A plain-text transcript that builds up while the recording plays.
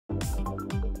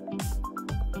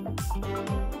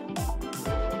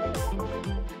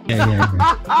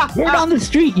Yeah. Word on the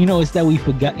street, it's that we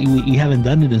forgot we haven't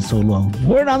done it in so long.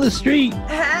 Word on the street.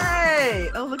 Hey!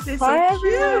 Oh, look, they're so Hi,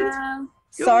 cute. everyone.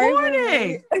 Good Sorry,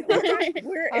 morning.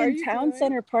 we're in Town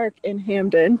Center Park in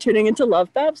Hamden, tuning into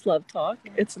Love Babs Love Talk.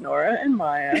 It's Nora and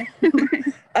Maya.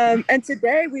 And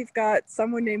today we've got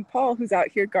someone named Paul who's out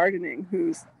here gardening,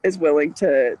 is willing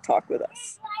to talk with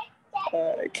us.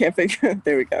 Can't figure.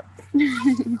 There we go.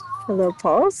 Hello,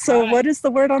 Paul. So, Hi. what is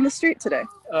the word on the street today?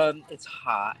 It's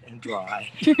hot and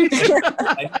dry.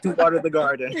 I have to water the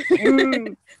garden.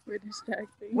 We're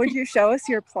distracting. Would you show us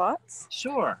your plots?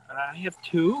 Sure, I have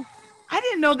two. I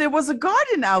didn't know there was a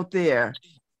garden out there.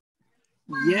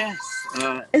 Yes.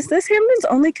 Is this Hamden's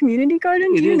only community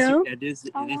garden? Do you know? It is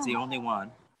the only one.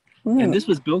 Ooh. And this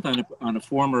was built on a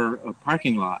former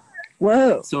parking lot.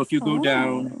 Whoa. So if you go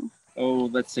down,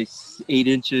 let's say 8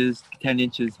 inches, 10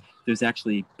 inches, there's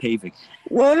actually paving.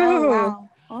 Whoa. Oh,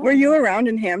 wow. Were you around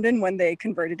in Hamden when they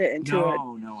converted it into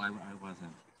No, I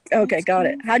wasn't. Okay, got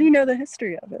it. How do you know the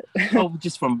history of it?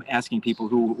 Just from asking people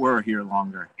who were here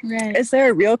longer. Right. Is there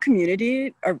a real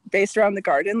community based around the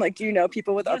garden? Like, do you know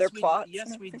people with other plots?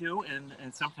 Yes, we do.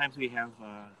 And sometimes we have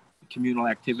communal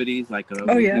activities. Like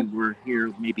yeah. we were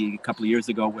here maybe a couple of years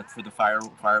ago for the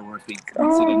fireworks. We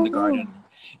sit in the garden.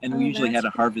 And we usually had a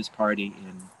harvest party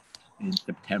in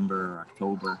September or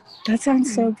October. That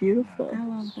sounds so beautiful. I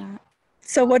love that.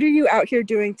 So what are you out here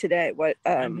doing today? What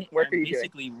work are you doing?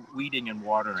 Basically weeding and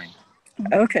watering.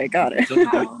 Okay, got it.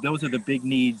 Those are the big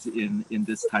needs in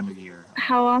this time of year.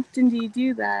 How often do you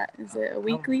do that? Is it a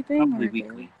weekly thing? Probably or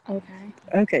weekly. Okay.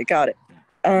 Okay, got it.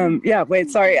 Yeah, wait,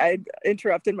 sorry, I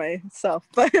interrupted myself,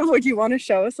 but would you want to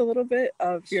show us a little bit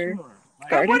of your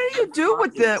garden? What do you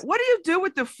do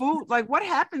with the food? Like, what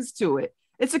happens to it?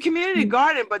 It's a community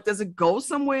garden, but does it go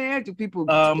somewhere? Do people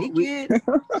take it?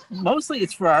 Mostly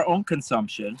it's for our own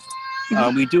consumption.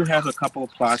 We do have a couple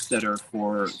of plots that are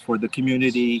for the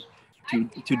community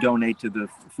to donate to the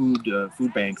food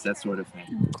banks, that sort of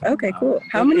thing. Okay, cool.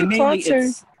 How many plots are?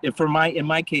 In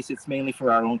my case, it's mainly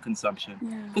for our own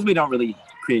consumption because we don't really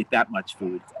create that much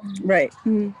food. Right.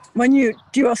 Do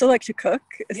you also like to cook?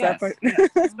 Is that part? Yes,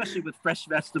 especially with fresh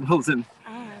vegetables and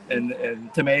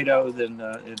tomatoes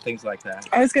and things like that.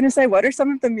 I was going to say, what are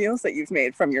some of the meals that you've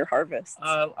made from your harvest?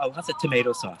 Lots of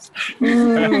tomato sauce.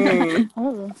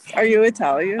 Are you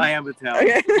Italian? I am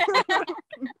Italian. Okay.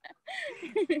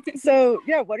 So,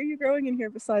 yeah, what are you growing in here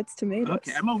besides tomatoes?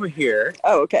 Okay, I'm over here.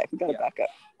 Oh, okay. We got to back up.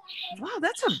 Wow,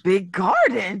 that's a big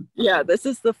garden. Yeah, this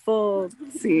is the full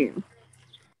scene.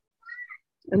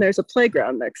 And there's a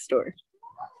playground next door.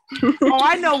 Oh,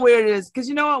 I know where it is. Because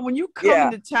you know what? When you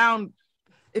come into town,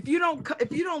 if you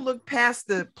don't look past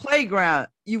the playground,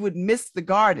 you would miss the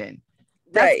garden.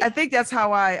 I think that's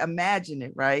how I imagine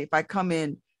it, right? If I come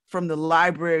in from the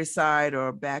library side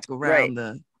or back around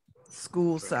the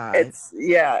school side.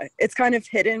 It's kind of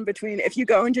hidden between. If you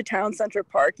go into Town Center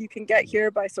Park, you can get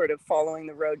here by sort of following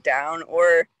the road down,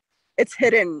 or it's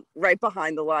hidden right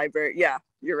behind the library. Yeah,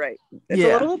 you're right. It's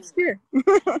a little obscure.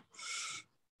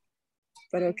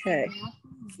 But okay.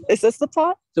 Is this the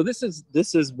plot? So this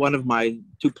is one of my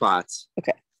two plots.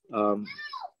 Okay.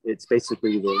 It's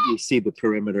basically you see the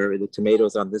perimeter, the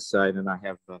tomatoes on this side, and I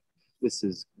have this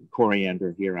is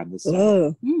coriander here on this side.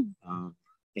 Oh.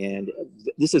 And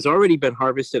this has already been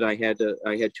harvested. I had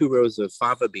 2 rows of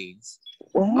fava beans.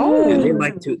 Oh. And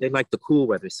they like the cool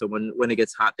weather. So when it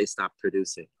gets hot, they stop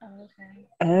producing. Oh, okay.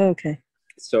 Oh, okay.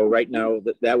 So right now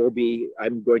that will be,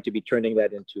 I'm going to be turning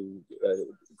that into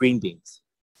green beans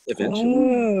eventually.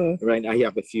 Oh. Right now I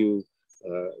have a few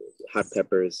hot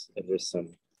peppers and there's some,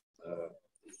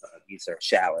 these are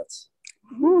shallots.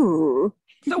 Ooh.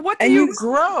 So what do you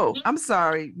grow? I'm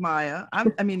sorry, Maya.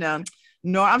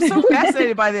 No, I'm so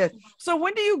fascinated by this. So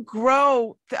when do you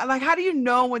grow? Like, how do you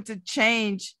know when to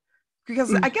change?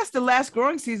 Because I guess the last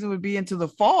growing season would be into the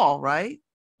fall, right?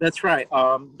 That's right.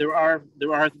 There are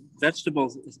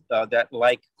vegetables that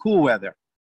like cool weather.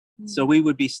 So we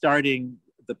would be starting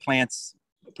the plants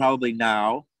probably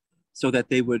now so that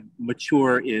they would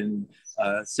mature in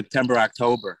September,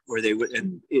 October, or they would,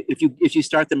 and if you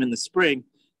start them in the spring,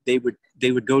 they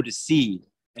would go to seed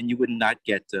and you would not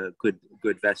get good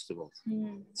vegetables.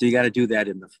 So you got to do that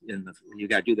in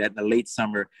the late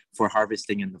summer for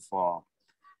harvesting in the fall.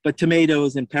 But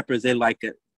tomatoes and peppers, they like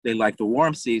it. They like the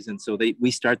warm season, so we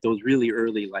start those really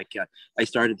early. Like I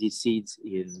started these seeds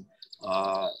in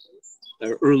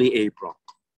early April.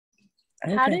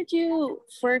 How did you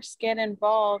first get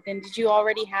involved? And did you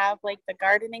already have like the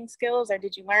gardening skills, or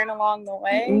did you learn along the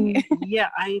way? Yeah,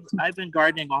 I've been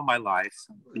gardening all my life.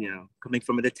 Coming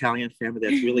from an Italian family,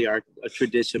 that's really a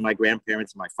tradition. My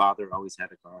grandparents, my father always had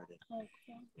a garden. Okay.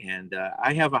 And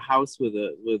I have a house with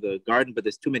a garden, but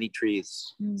there's too many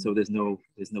trees, so there's no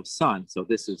sun. So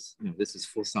this is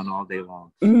full sun all day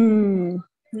long.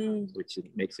 Which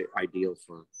makes it ideal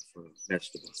for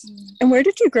vegetables. And where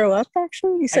did you grow up,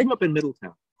 actually? You said I grew up in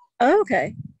Middletown. Oh,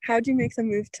 okay. How did you make the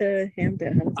move to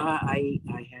Hamden? I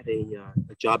had a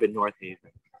job in North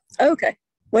Haven. Okay.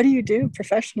 What do you do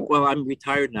professionally? Well, I'm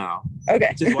retired now.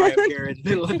 Okay. Which is why I'm here in the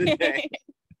middle of the day.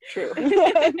 True.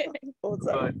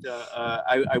 But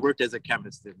I worked as a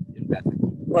chemist in Bethany.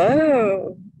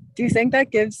 Whoa. Do you think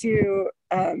that gives you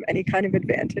any kind of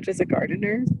advantage as a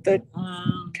gardener? The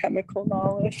chemical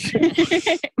knowledge.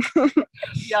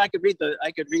 Yeah, I could read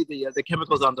the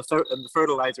chemicals on the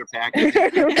fertilizer package.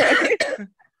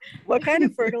 What kind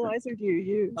of fertilizer do you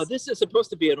use? This is supposed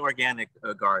to be an organic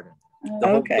garden.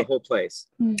 The whole place.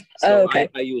 So I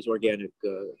use organic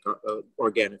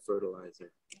fertilizer.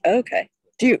 Okay.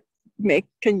 Do you make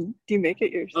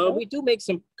it yourself? We do make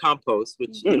some compost,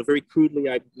 which very crudely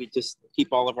we just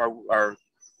keep all of our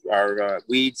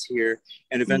weeds here,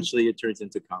 and eventually it turns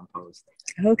into compost.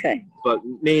 Okay. But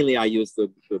mainly I use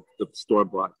the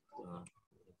store-bought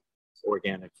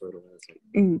organic fertilizer.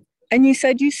 And you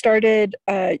said you started.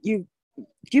 You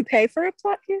pay for a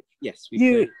plot here? Yes, we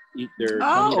pay.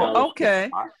 Okay.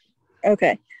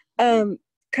 Okay.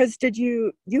 Because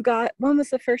when was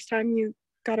the first time you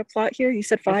got a plot here? You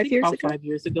said 5 years ago? 5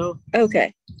 years ago.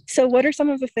 Okay. So what are some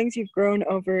of the things you've grown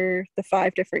over the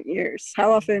 5 different years?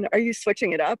 How often are you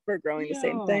switching it up or growing the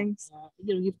same things?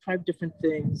 You've tried different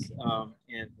things,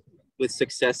 and with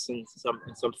success and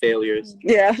some failures.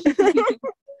 Yeah.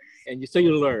 And so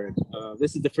you learn.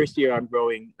 This is the first year I'm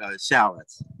growing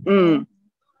shallots,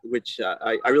 which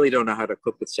I really don't know how to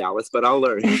cook with shallots, but I'll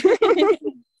learn.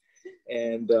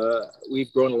 And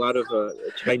we've grown a lot of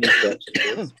Chinese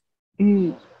vegetables.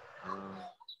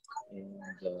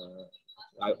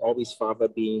 Always fava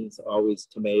beans, always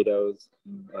tomatoes.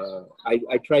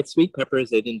 I tried sweet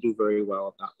peppers. They didn't do very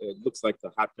well. It looks like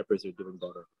the hot peppers are doing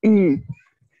better.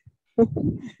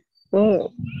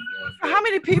 Whoa. How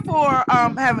many people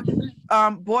have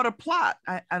bought a plot?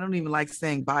 I don't even like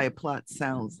saying buy a plot.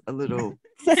 Sounds a little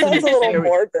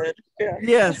morbid. Yeah.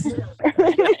 Yes.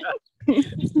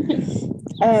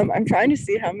 I'm trying to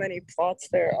see how many plots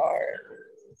there are.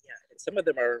 Yeah, some of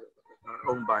them are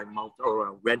owned by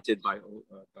rented by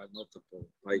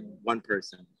one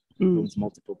person who owns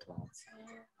multiple plots.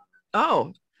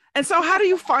 Oh, and so how do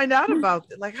you find out about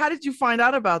it? Like, how did you find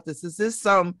out about this? Is this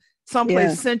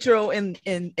someplace central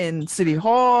in City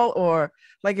Hall, or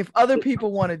like if other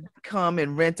people want to come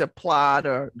and rent a plot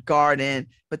or garden,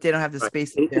 but they don't have the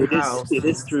space in their house? It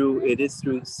is through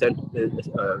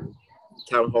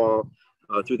Town Hall,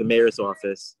 through the mayor's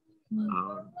office.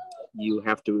 You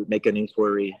have to make an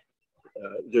inquiry.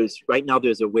 Right now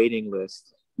there's a waiting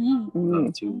list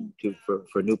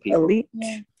for new people. Elite.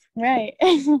 Yeah. Right.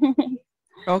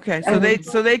 Okay,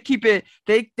 so they keep it.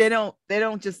 They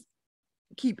don't just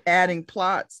keep adding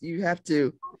plots. You have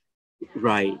to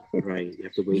right. You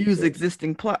have to wait. Use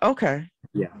existing plot. Okay.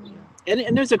 Yeah,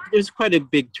 and there's quite a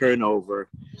big turnover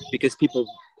because people,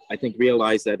 I think,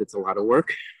 realize that it's a lot of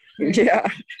work. Yeah.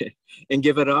 And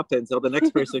give it up until the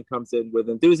next person comes in with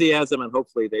enthusiasm, and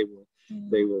hopefully they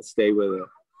will stay with it.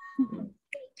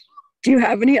 Do you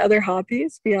have any other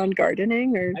hobbies beyond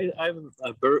gardening? Or I'm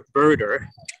a birder.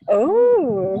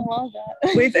 Oh, I love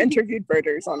that. We've interviewed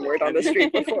birders on Word on the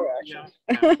Street before, actually.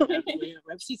 Yeah.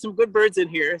 I've seen some good birds in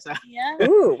here. So. Yeah.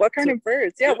 Ooh, what kind of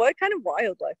birds? Yeah, what kind of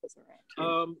wildlife is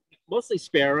around? Mostly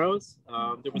sparrows.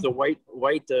 There was a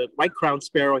white-crowned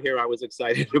sparrow here I was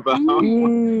excited about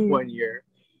one year.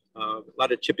 A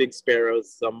lot of chipping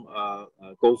sparrows, some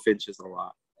goldfinches a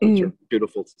lot, which are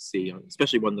beautiful to see,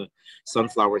 especially when the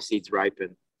sunflower seeds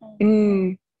ripen.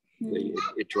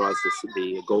 It draws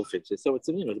the goldfinches. So it's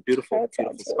a beautiful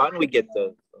spot, and we get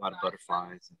a lot of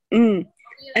butterflies.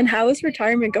 And how is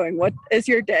retirement going? What is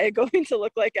your day going to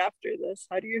look like after this?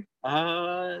 How do you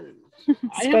I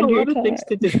have a lot of things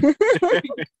to do.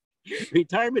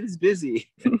 Retirement is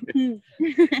busy.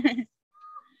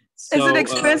 Is it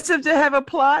expensive to have a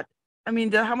plot? I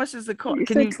mean, how much is it cost?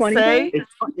 Can you say?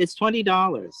 It's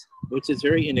 $20, which is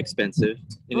very inexpensive.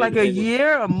 Like a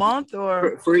year, a month,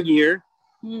 or for a year?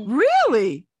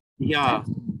 Really? Yeah,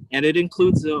 and it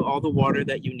includes all the water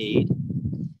that you need.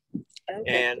 Okay.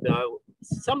 And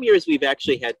some years we've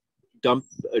actually had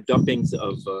dumpings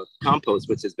of compost,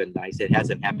 which has been nice. It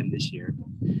hasn't happened this year.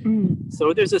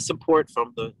 So there's a support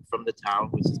from the town,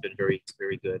 which has been very,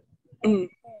 very good. Do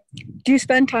you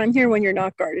spend time here when you're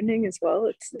not gardening as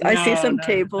well? I see some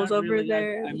tables over really.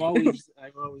 There. I'm always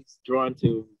drawn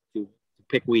to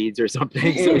pick weeds or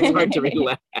something, so it's hard to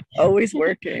relax. Always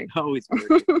working. Always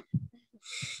working.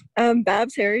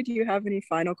 Babs, Harry, do you have any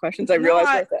final questions? I realize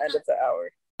we're at the end of the hour.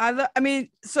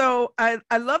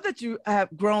 I love that you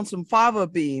have grown some fava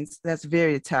beans. That's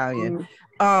very Italian.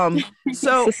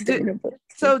 So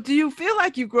do you feel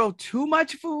like you grow too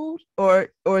much food, or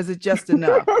is it just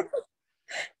enough?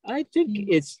 I think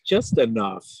it's just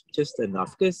enough,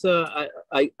 because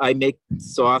I make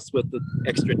sauce with the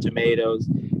extra tomatoes.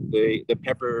 The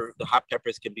hot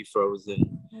peppers can be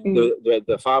frozen.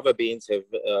 The fava beans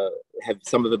have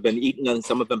some of them been eaten and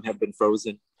some of them have been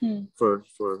frozen for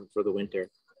the winter.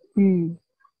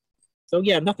 So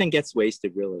yeah, nothing gets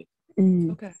wasted really.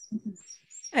 Okay.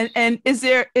 And is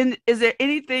there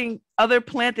anything other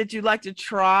plant that you'd like to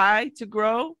try to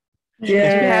grow that you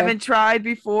haven't tried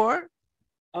before?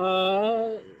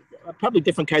 Probably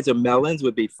different kinds of melons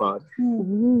would be fun.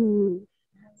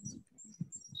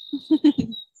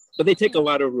 But they take a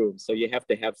lot of room, so you have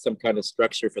to have some kind of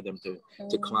structure for them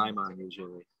to climb on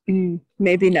usually.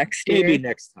 Maybe next year. Maybe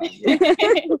next time. Yeah.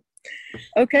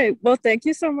 Okay, well, thank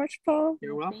you so much, Paul.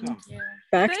 You're welcome.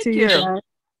 Back to you.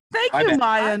 Thank you,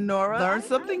 Maya and Nora. Learned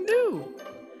something new.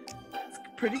 It's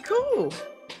pretty cool.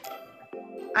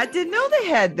 I didn't know they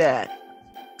had that.